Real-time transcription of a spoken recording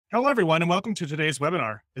Hello, everyone, and welcome to today's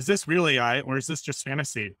webinar. Is this real AI or is this just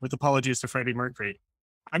fantasy? With apologies to Freddie Mercury.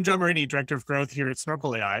 I'm John Marini, Director of Growth here at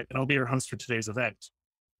Snorkel AI, and I'll be your host for today's event.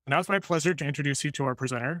 And now it's my pleasure to introduce you to our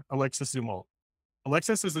presenter, Alexis Zumwalt.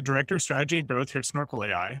 Alexis is the Director of Strategy and Growth here at Snorkel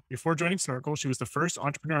AI. Before joining Snorkel, she was the first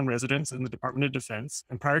entrepreneur in residence in the Department of Defense,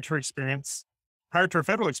 and prior to her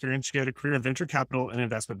federal experience, she had a career in venture capital and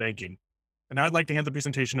investment banking. And now I'd like to hand the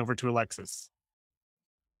presentation over to Alexis.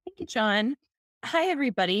 Thank you, John. Hi,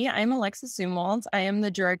 everybody. I'm Alexis Zumwalt. I am the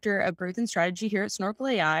Director of Growth and Strategy here at Snorkel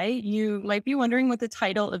AI. You might be wondering what the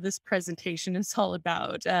title of this presentation is all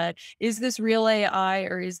about. Is this real AI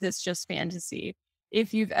or is this just fantasy?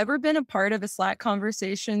 If you've ever been a part of a Slack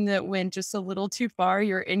conversation that went just a little too far,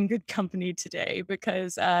 you're in good company today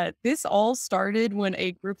because this all started when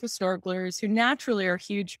a group of snorkelers who naturally are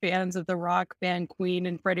huge fans of the rock band Queen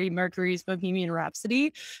and Freddie Mercury's Bohemian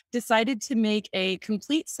Rhapsody decided to make a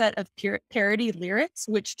complete set of parody lyrics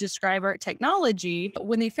which describe our technology.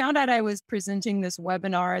 When they found out I was presenting this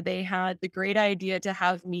webinar, they had the great idea to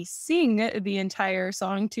have me sing the entire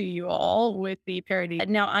song to you all with the parody.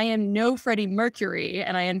 Now, I am no Freddie Mercury,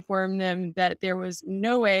 and I informed them that there was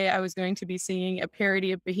no way I was going to be singing a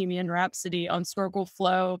parody of Bohemian Rhapsody on Snorkel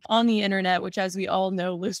Flow on the internet, which, as we all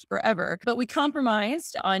know, lives forever. But we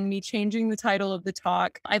compromised on me changing the title of the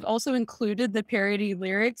talk. I've also included the parody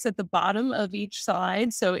lyrics at the bottom of each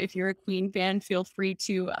slide. So if you're a Queen fan, feel free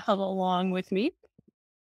to hum along with me.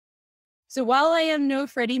 So while I am no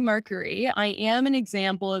Freddie Mercury, I am an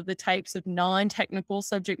example of the types of non-technical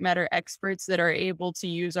subject matter experts that are able to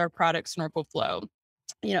use our product Snorkel Flow.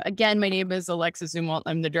 Again, my name is Alexis Zumwalt.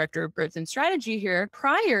 I'm the Director of Growth and Strategy here.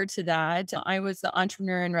 Prior to that, I was the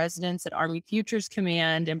entrepreneur in residence at Army Futures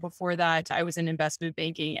Command. And before that, I was in investment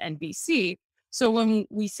banking and VC. So when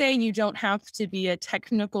we say you don't have to be a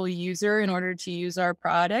technical user in order to use our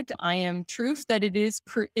product, I am proof that it is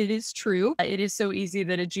true. It is so easy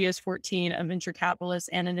that a GS14, a venture capitalist,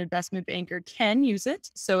 and an investment banker can use it.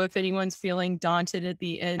 So if anyone's feeling daunted at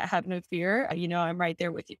the end, have no fear. I'm right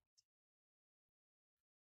there with you.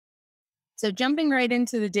 So jumping right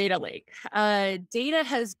into the data lake, data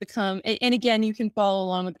has become, and again, you can follow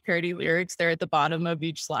along with the parody lyrics. They're at the bottom of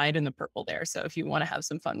each slide in the purple there. So if you want to have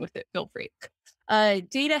some fun with it, feel free.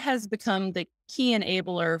 Data has become the key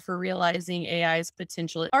enabler for realizing AI's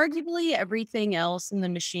potential. Arguably, everything else in the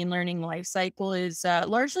machine learning lifecycle is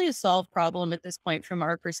largely a solved problem at this point from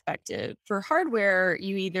our perspective. For hardware,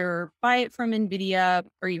 you either buy it from NVIDIA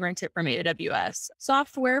or you rent it from AWS.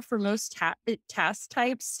 Software for most task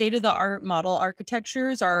types, state-of-the-art model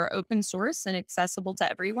architectures are open source and accessible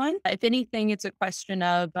to everyone. If anything, it's a question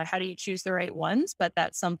of how do you choose the right ones, but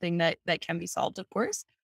that's something that can be solved, of course.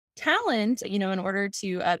 Talent, in order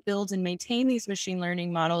to build and maintain these machine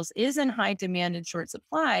learning models is in high demand and short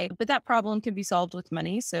supply, but that problem can be solved with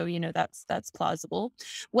money. So, that's plausible.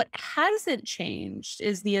 What hasn't changed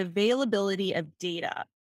is the availability of data,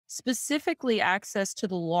 specifically access to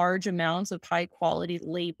the large amounts of high quality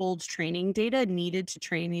labeled training data needed to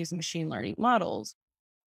train these machine learning models.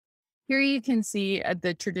 Here you can see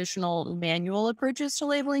the traditional manual approaches to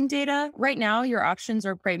labeling data. Right now, your options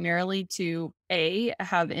are primarily to A,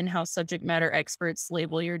 have in-house subject matter experts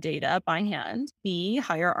label your data by hand, B,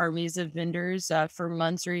 hire armies of vendors for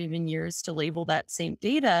months or even years to label that same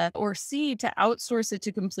data, or C, to outsource it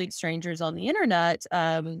to complete strangers on the internet.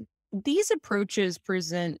 These approaches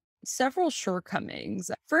present several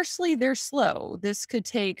shortcomings. Firstly, they're slow. This could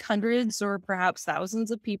take hundreds or perhaps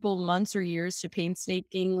thousands of people months or years to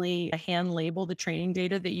painstakingly hand label the training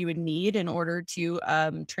data that you would need in order to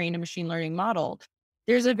train a machine learning model.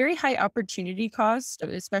 There's a very high opportunity cost,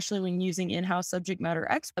 especially when using in-house subject matter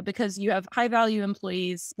experts, because you have high value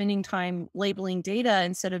employees spending time labeling data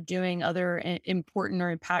instead of doing other important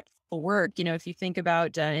or impactful work. If you think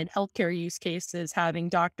about in healthcare use cases, having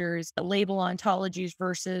doctors label ontologies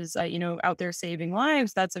versus, out there saving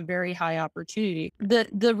lives, that's a very high opportunity.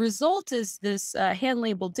 The result is this hand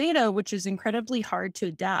labeled data, which is incredibly hard to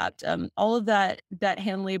adapt. All of that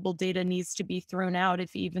hand labeled data needs to be thrown out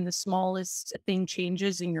if even the smallest thing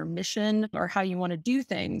changes in your mission or how you want to do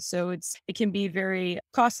things. So it can be very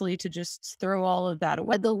costly to just throw all of that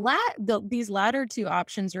away. These latter two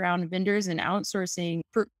options around vendors and outsourcing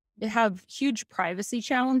have huge privacy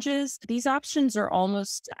challenges. These options are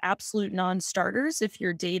almost absolute non-starters if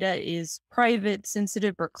your data is private,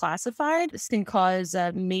 sensitive, or classified. This can cause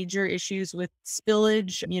major issues with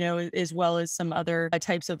spillage, as well as some other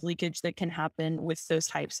types of leakage that can happen with those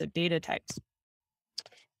types of data types.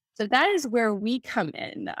 So that is where we come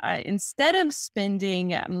in. Instead of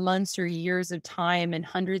spending months or years of time and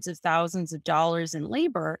hundreds of thousands of dollars in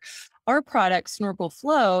labor, Our product, Snorkel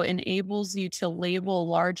Flow, enables you to label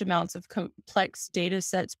large amounts of complex data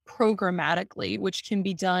sets programmatically, which can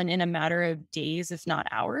be done in a matter of days, if not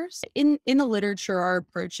hours. In the literature, our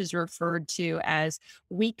approach is referred to as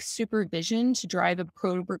weak supervision to drive a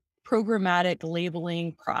programmatic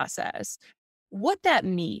labeling process. What that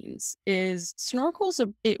means is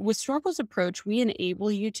with Snorkel's approach, we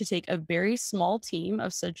enable you to take a very small team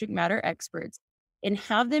of subject matter experts and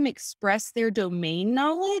have them express their domain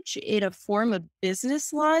knowledge in a form of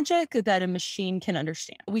business logic that a machine can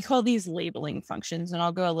understand. We call these labeling functions, and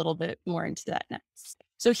I'll go a little bit more into that next.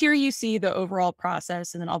 So here you see the overall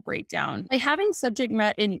process, and then I'll break down. By having subject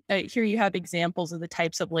matter, and here you have examples of the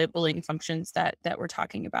types of labeling functions that we're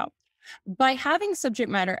talking about. By having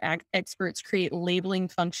subject matter experts create labeling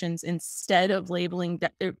functions instead of labeling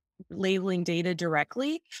data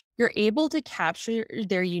directly, you're able to capture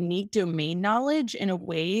their unique domain knowledge in a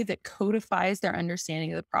way that codifies their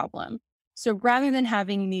understanding of the problem. So rather than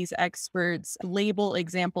having these experts label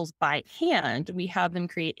examples by hand, we have them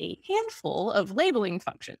create a handful of labeling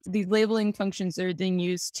functions. These labeling functions are then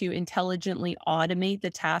used to intelligently automate the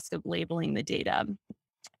task of labeling the data.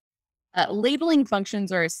 Labeling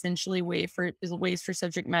functions are essentially ways for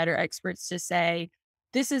subject matter experts to say,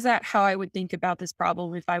 this is how I would think about this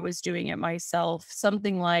problem if I was doing it myself.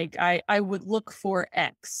 Something like I would look for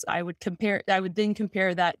X. I would then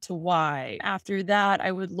compare that to Y. After that,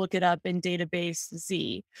 I would look it up in database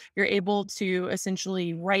Z. You're able to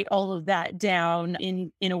essentially write all of that down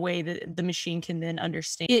in a way that the machine can then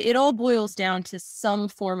understand. It all boils down to some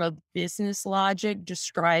form of business logic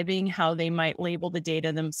describing how they might label the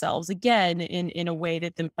data themselves, again, in a way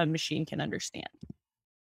that a machine can understand.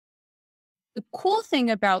 The cool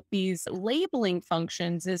thing about these labeling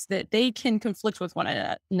functions is that they can conflict with one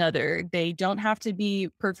another. They don't have to be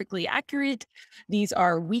perfectly accurate. These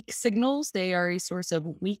are weak signals. They are a source of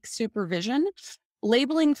weak supervision.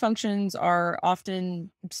 Labeling functions are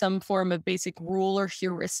often some form of basic rule or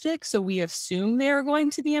heuristic, so we assume they are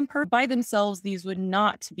going to be imperfect. By themselves, these would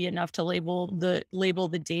not be enough to label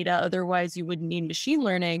the data. Otherwise, you would need machine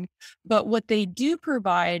learning. But what they do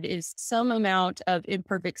provide is some amount of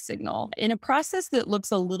imperfect signal. In a process that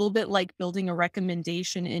looks a little bit like building a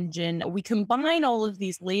recommendation engine, we combine all of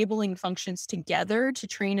these labeling functions together to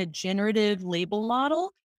train a generative label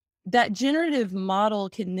model. That generative model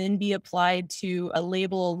can then be applied to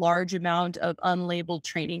label a large amount of unlabeled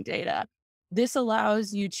training data. This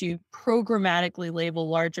allows you to programmatically label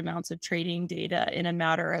large amounts of training data in a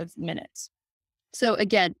matter of minutes. So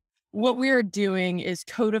again, what we're doing is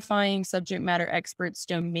codifying subject matter experts'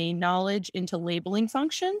 domain knowledge into labeling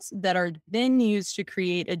functions that are then used to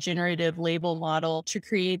create a generative label model to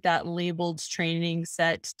create that labeled training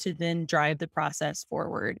set to then drive the process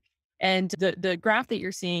forward. And the graph that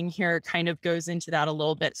you're seeing here kind of goes into that a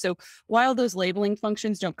little bit. So while those labeling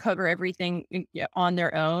functions don't cover everything on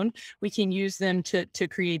their own, we can use them to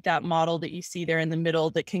create that model that you see there in the middle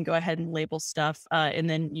that can go ahead and label stuff. And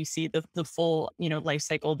then you see the full, life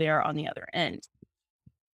cycle there on the other end.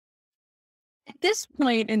 At this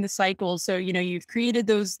point in the cycle, so you've created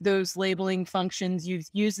those labeling functions, you've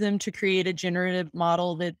used them to create a generative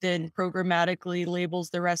model that then programmatically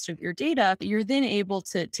labels the rest of your data. You're then able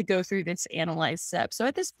to go through this analyze step. So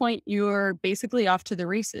at this point, you're basically off to the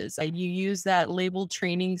races. You use that labeled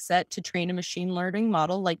training set to train a machine learning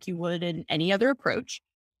model like you would in any other approach.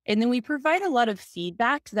 And then we provide a lot of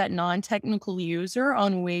feedback to that non-technical user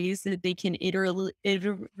on ways that they can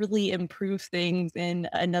iteratively improve things in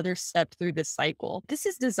another step through the cycle. This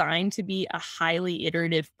is designed to be a highly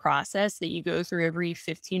iterative process that you go through every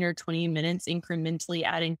 15 or 20 minutes, incrementally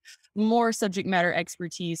adding more subject matter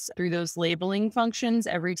expertise through those labeling functions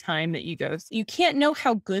every time that you go. You can't know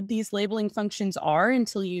how good these labeling functions are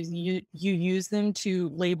until you use them to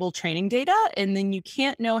label training data. And then you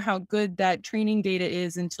can't know how good that training data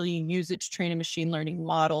is until you use it to train a machine learning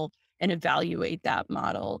model and evaluate that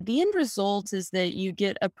model. The end result is that you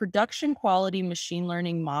get a production quality machine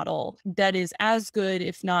learning model that is as good,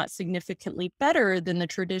 if not significantly better than the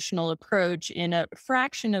traditional approach in a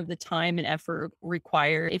fraction of the time and effort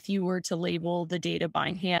required if you were to label the data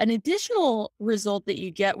by hand. An additional result that you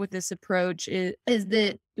get with this approach is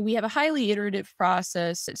that we have a highly iterative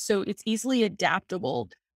process, so it's easily adaptable.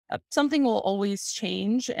 Something will always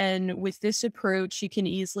change. And with this approach, you can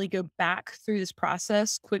easily go back through this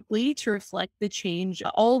process quickly to reflect the change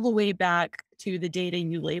all the way back to the data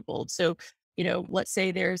you labeled. So, let's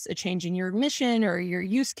say there's a change in your mission or your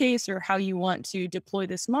use case or how you want to deploy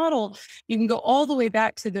this model. You can go all the way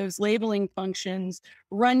back to those labeling functions,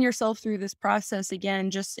 run yourself through this process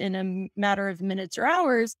again, just in a matter of minutes or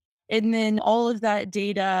hours. And then all of that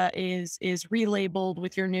data is relabeled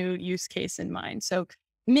with your new use case in mind. So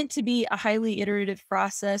meant to be a highly iterative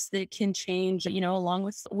process that can change, along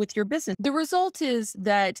with your business. The result is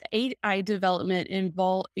that AI development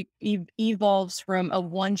evolves from a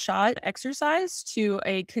one-shot exercise to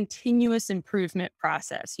a continuous improvement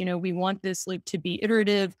process. We want this loop to be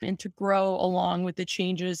iterative and to grow along with the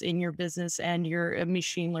changes in your business and your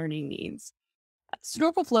machine learning needs.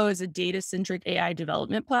 Snorkel Flow is a data-centric AI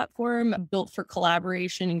development platform built for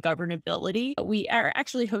collaboration and governability. We are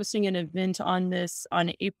actually hosting an event on this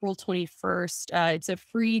on April 21st. It's a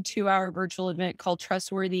free 2-hour virtual event called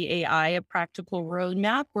Trustworthy AI, a practical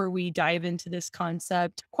roadmap, where we dive into this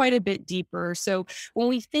concept quite a bit deeper. So when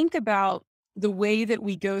we think about the way that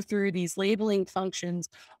we go through these labeling functions,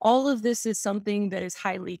 all of this is something that is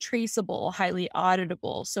highly traceable, highly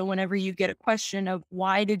auditable. So whenever you get a question of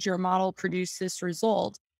why did your model produce this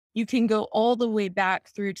result, you can go all the way back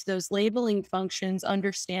through to those labeling functions,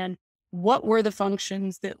 understand what were the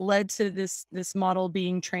functions that led to this model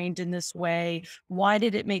being trained in this way? Why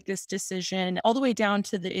did it make this decision? All the way down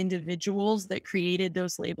to the individuals that created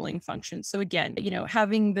those labeling functions. So again,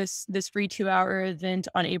 having this free 2-hour event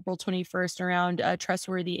on April 21st around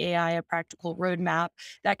Trustworthy AI, a practical roadmap,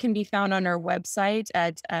 that can be found on our website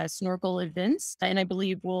at Snorkel Events, and I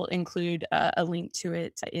believe we'll include a link to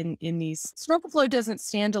it in these. Snorkel Flow doesn't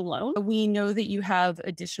stand alone. We know that you have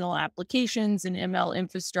additional applications and ML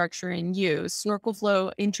infrastructure in use. Snorkel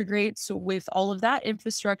Flow integrates with all of that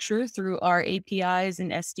infrastructure through our APIs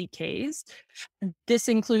and SDKs. This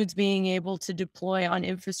includes being able to deploy on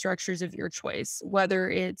infrastructures of your choice, whether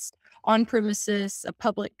it's on premises, a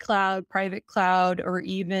public cloud, private cloud, or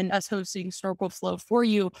even us hosting Snorkel Flow for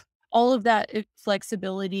you. All of that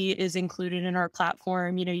flexibility is included in our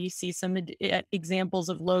platform. You see some examples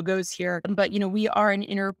of logos here, but we are an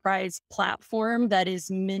enterprise platform that is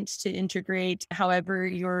meant to integrate however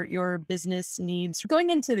your business needs.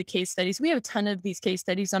 Going into the case studies, we have a ton of these case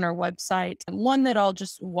studies on our website. And one that I'll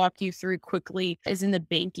just walk you through quickly is in the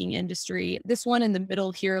banking industry. This one in the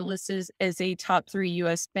middle here listed as a top 3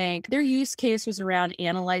 US bank. Their use case was around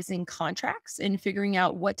analyzing contracts and figuring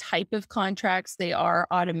out what type of contracts they are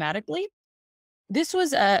automatically. This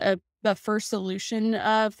was a first solution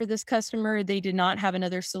for this customer. They did not have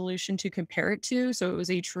another solution to compare it to. So it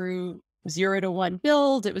was a true 0 to 1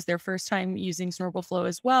 build. It was their first time using Snorkel Flow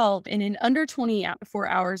as well. And in under 24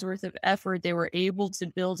 hours worth of effort, they were able to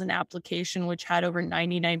build an application which had over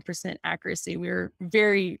 99% accuracy. We were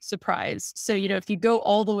very surprised. So, if you go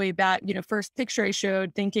all the way back, first picture I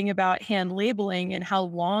showed, thinking about hand labeling and how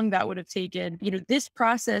long that would have taken, this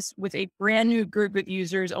process with a brand new group of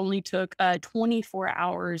users only took 24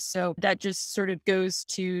 hours. So that just sort of goes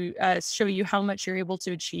to show you how much you're able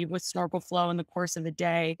to achieve with Snorkel Flow in the course of a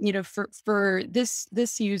day. For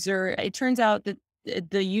this user, it turns out that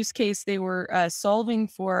the use case they were solving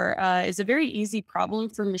for is a very easy problem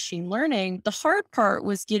for machine learning. The hard part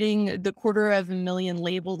was getting the 250,000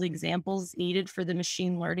 labeled examples needed for the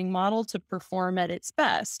machine learning model to perform at its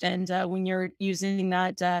best. And when you're using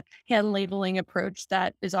that hand labeling approach,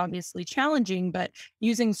 that is obviously challenging. But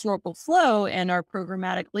using Snorkel Flow and our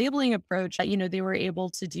programmatic labeling approach, they were able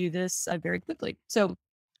to do this very quickly. So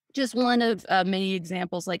just one of many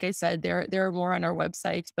examples. Like I said, there are more on our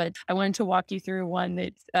website, but I wanted to walk you through one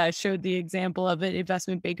that showed the example of an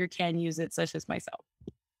investment banker can use it, such as myself.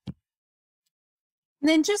 And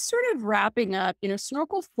then just sort of wrapping up,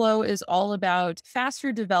 Snorkel Flow is all about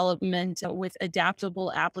faster development with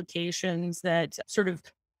adaptable applications that sort of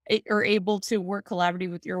are able to work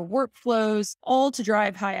collaboratively with your workflows, all to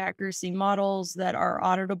drive high accuracy models that are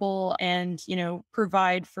auditable and,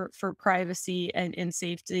 provide for privacy and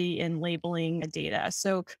safety in labeling data.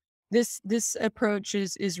 So this approach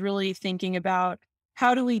is really thinking about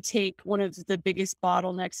how do we take one of the biggest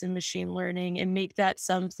bottlenecks in machine learning and make that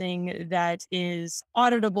something that is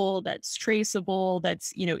auditable, that's traceable,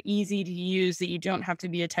 that's, easy to use, that you don't have to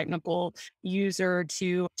be a technical user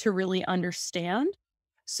to really understand.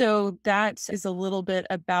 So that is a little bit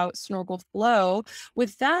about Snorkel Flow.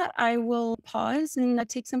 With that, I will pause and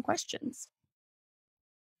take some questions.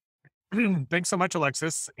 Thanks so much,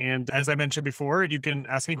 Alexis. And as I mentioned before, you can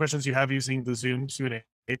ask any questions you have using the Zoom Q&A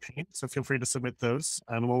pane. So feel free to submit those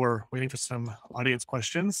while we're waiting for some audience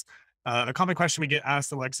questions. A common question we get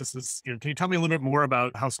asked, Alexis, is, can you tell me a little bit more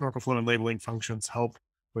about how Snorkel Flow and labeling functions help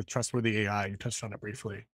with trustworthy AI? You touched on it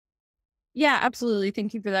briefly. Yeah, absolutely.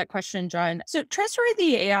 Thank you for that question, John. So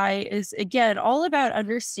trustworthy AI is, again, all about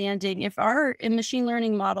understanding if our machine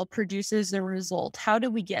learning model produces a result, how do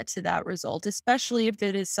we get to that result, especially if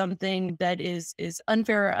it is something that is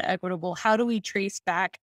unfair or equitable? How do we trace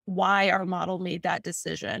back why our model made that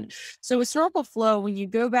decision. So with Snorkel Flow, when you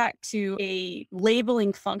go back to a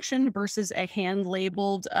labeling function versus a hand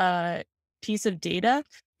labeled piece of data,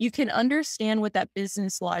 you can understand what that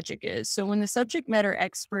business logic is. So when the subject matter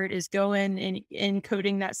expert is going and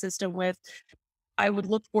encoding that system with, I would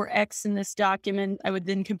look for X in this document. I would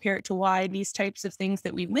then compare it to Y, these types of things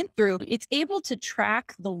that we went through. It's able to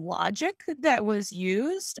track the logic that was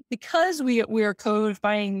used because we are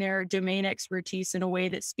codifying their domain expertise in a way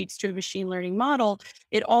that speaks to a machine learning model.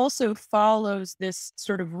 It also follows this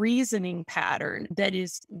sort of reasoning pattern that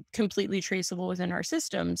is completely traceable within our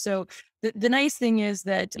system. So the nice thing is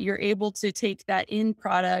that you're able to take that end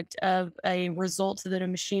product of a result that a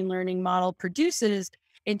machine learning model produces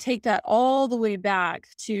and take that all the way back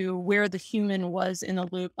to where the human was in the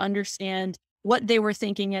loop, understand what they were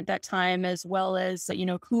thinking at that time, as well as,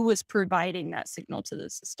 who was providing that signal to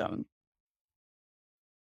the system.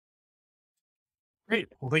 Great.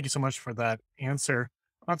 Well, thank you so much for that answer.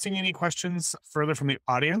 I'm not seeing any questions further from the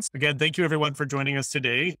audience. Again, thank you everyone for joining us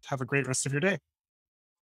today. Have a great rest of your day.